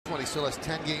He still has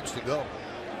 10 games to go.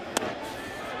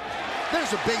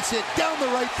 There's a base hit down the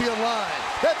right field line.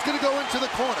 That's going to go into the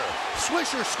corner.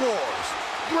 Swisher scores.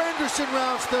 Granderson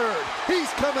rounds third. He's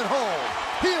coming home.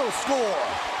 He'll score.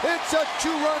 It's a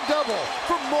 2-run double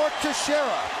for Mark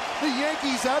Teixeira. The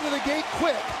Yankees out of the gate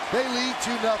quick. They lead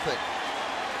 2-0.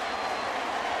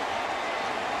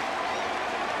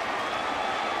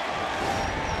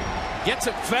 Gets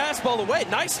a fastball away.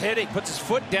 Nice hitting. Puts his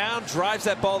foot down, drives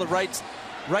that ball to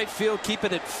right field,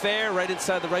 keeping it fair right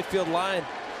inside the right field line.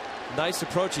 Nice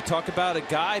approach. You talk about a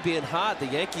guy being hot. The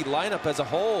Yankee lineup as a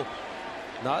whole,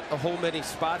 not a whole many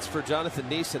spots for Jonathan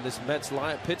Nice and this Mets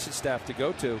pitching staff to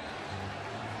go to.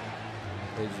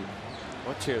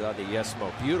 Watch here on the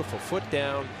Yesmo. Beautiful foot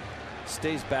down,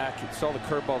 stays back. You saw the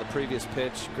curveball the previous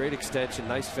pitch. Great extension,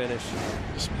 nice finish.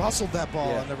 Just muscled that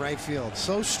ball in the right field.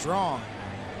 So strong.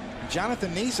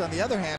 Jonathan Nice, on the other hand,